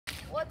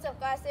What's up,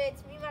 guys? Today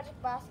it's me, Magic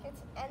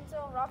Baskets,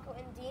 Enzo, Rocco,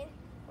 and Dean.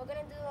 We're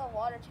gonna do a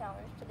water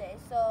challenge today.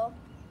 So,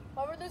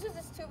 whoever loses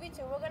is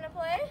 2v2. We're gonna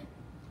play.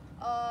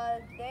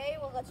 They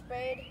will get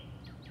sprayed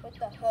with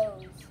the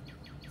hose.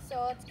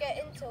 So let's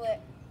get into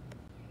it.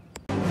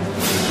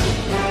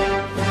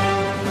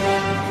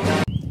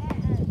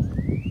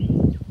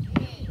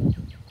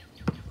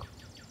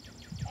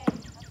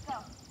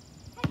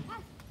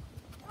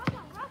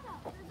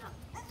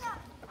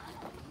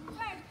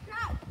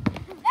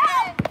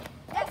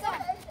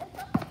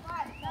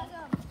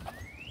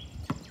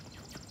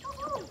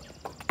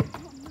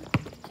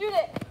 Shoot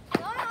it!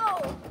 No!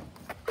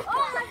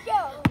 Oh, let's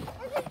go!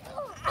 Where's it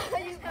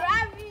going? You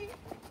grabbed me!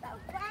 Stop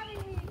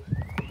grabbing me!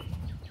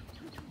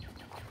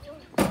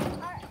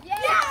 Alright, yeah!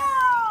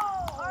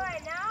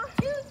 Alright, now?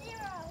 2-0!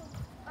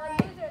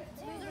 Losers.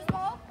 Losers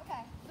ball?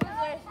 Okay.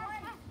 Losers.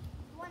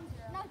 1-0.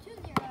 No,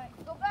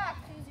 2-0. Go back.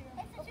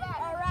 2-0. Go back.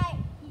 Alright.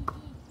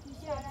 He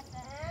shot at the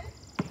end.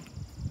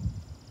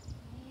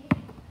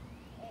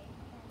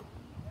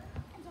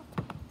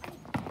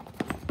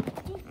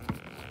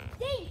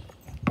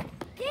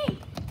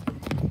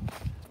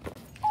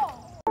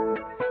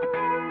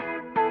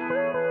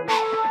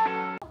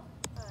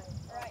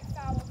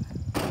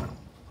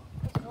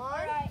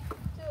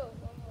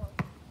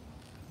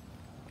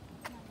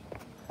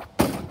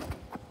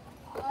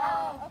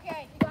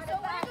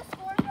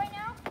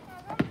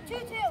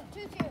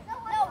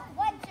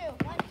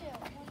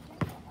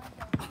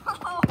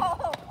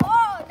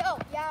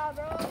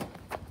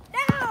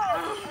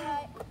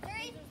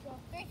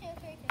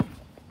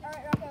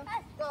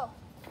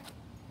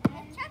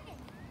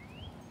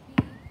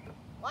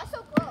 Why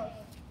so close?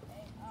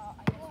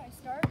 I know I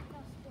start.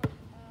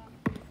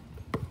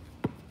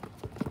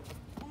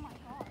 Oh my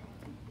god.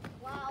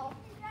 Wow.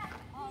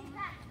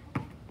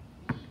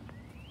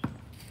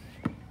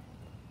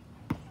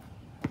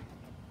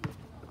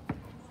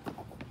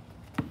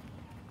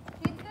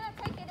 He's gonna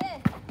take it in.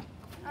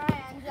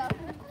 Alright, Enzo.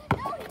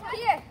 No, he's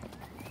here.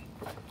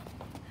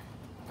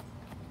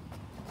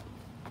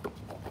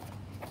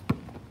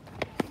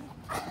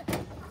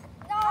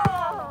 No!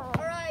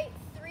 Alright,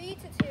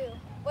 3-2.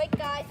 Wait,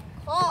 guys,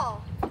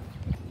 call.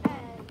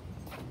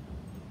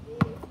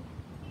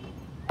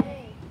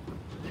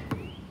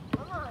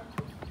 Come on.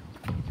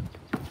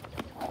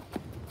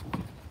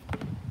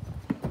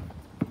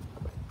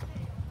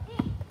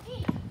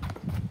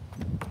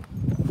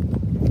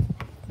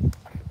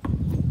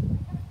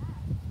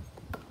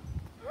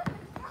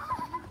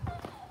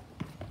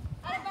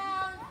 Out of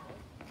bounds.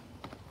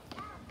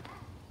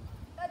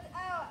 That's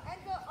out.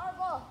 Enzo, our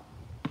ball.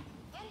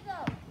 Enzo.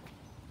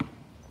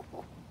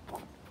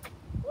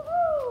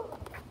 Woohoo!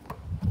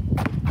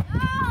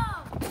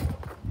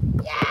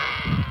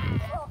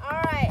 Yeah!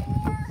 All right.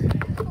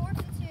 4-2.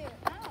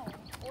 Ow.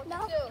 4-2. No.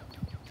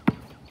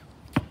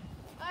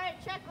 All right,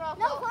 check, Rocco.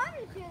 No,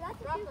 5-2.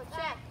 That's a Rocco, two.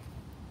 check.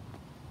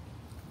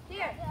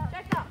 Here,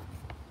 check out.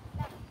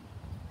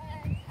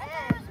 I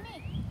thought it was me.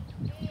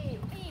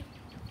 B.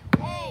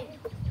 A.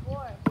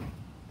 4.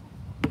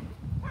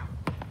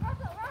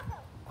 Rocco.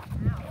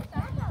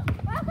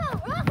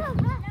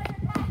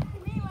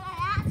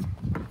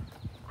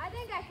 I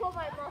think I pulled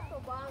my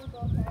muscle bombs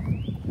over.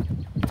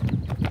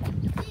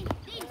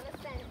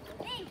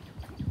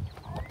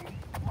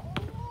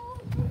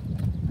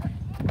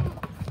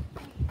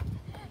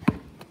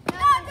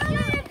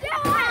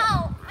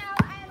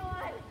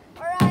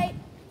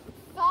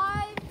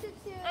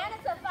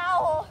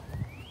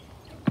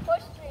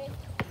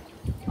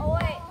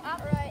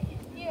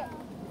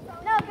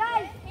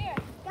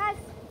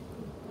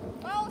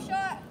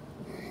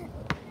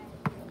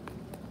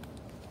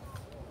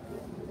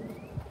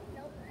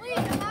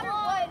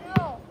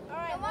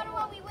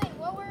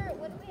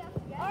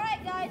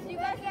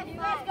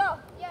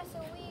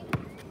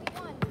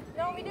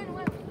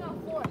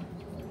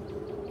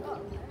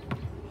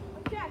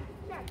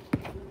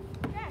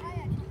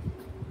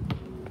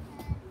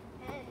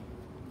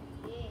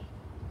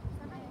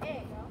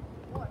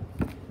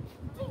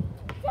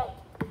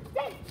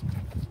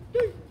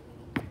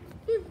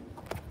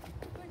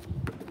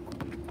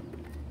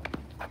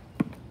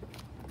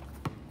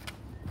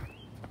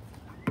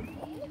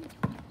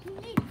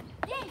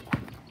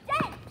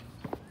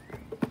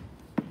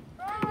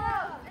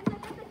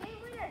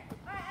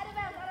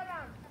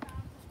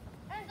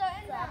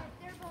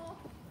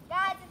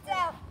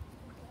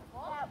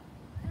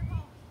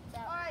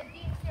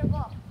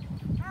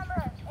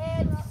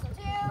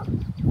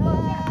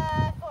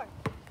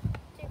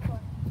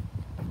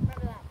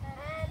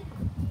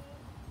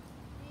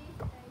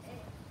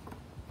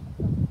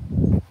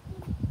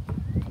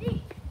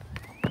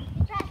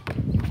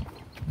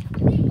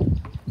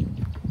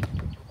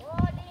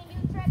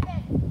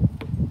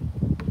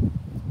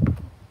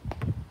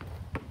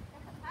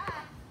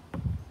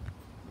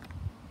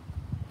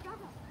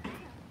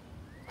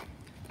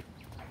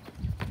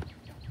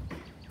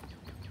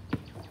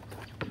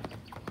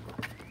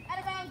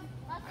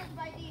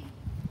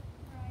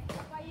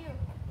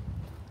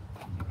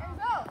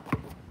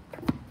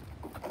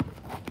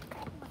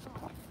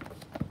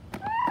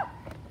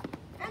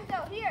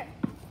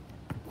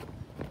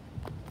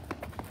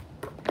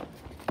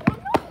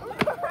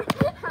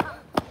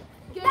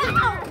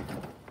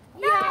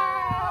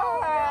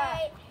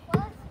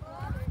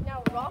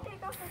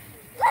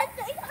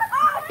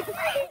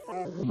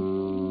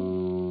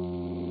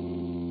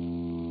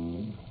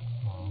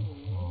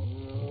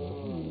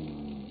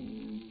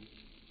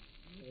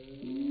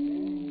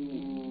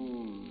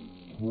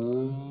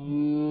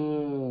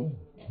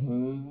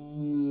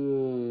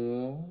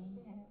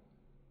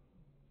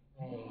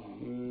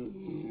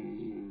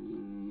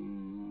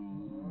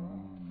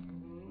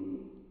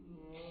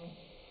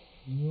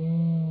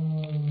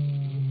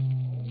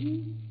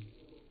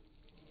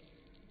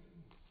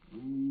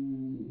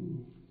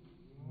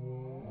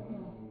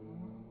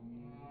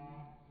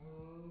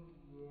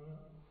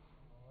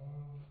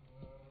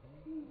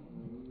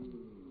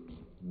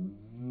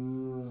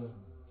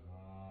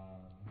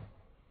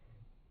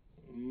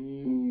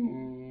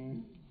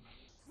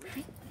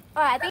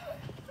 Alright, I think.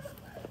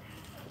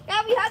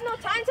 Yeah, we have no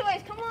time to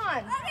waste. Come on.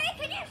 Okay,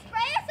 can you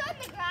spray us on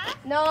the grass?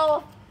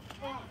 No.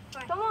 Oh,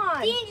 Come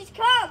on. Dean, just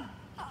come.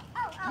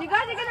 You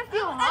guys are gonna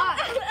feel hot.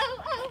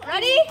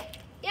 Ready?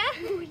 Yeah?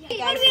 Guys.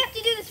 Why do we have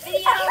to do this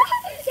video?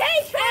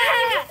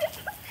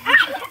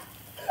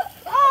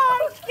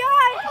 Oh,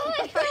 God.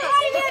 Why do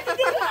we have to do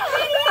this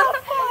video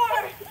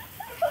for?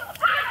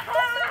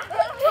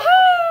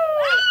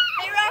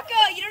 Hey Rocco,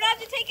 you don't have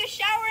to take a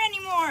shower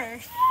anymore.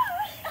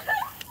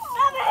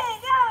 Stop it!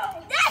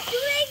 No! That's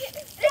doing it!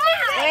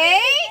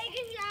 Wait. Take a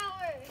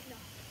shower. No.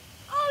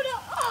 Oh, no.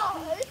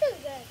 Oh, this is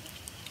good.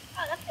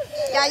 Oh, that's good.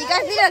 Yeah, you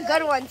guys need a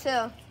good one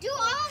too. Do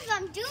all of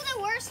them. Do the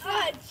worst one.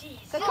 Oh jeez.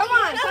 So come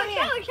on, come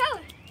here.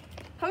 Shower.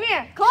 Come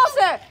here.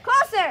 Closer,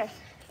 closer.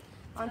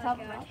 On top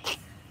of that.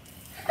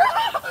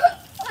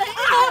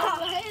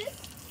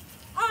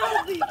 Oh, my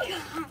God. Do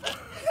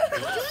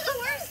the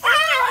worst one.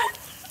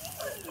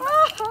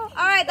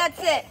 All right,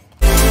 that's it.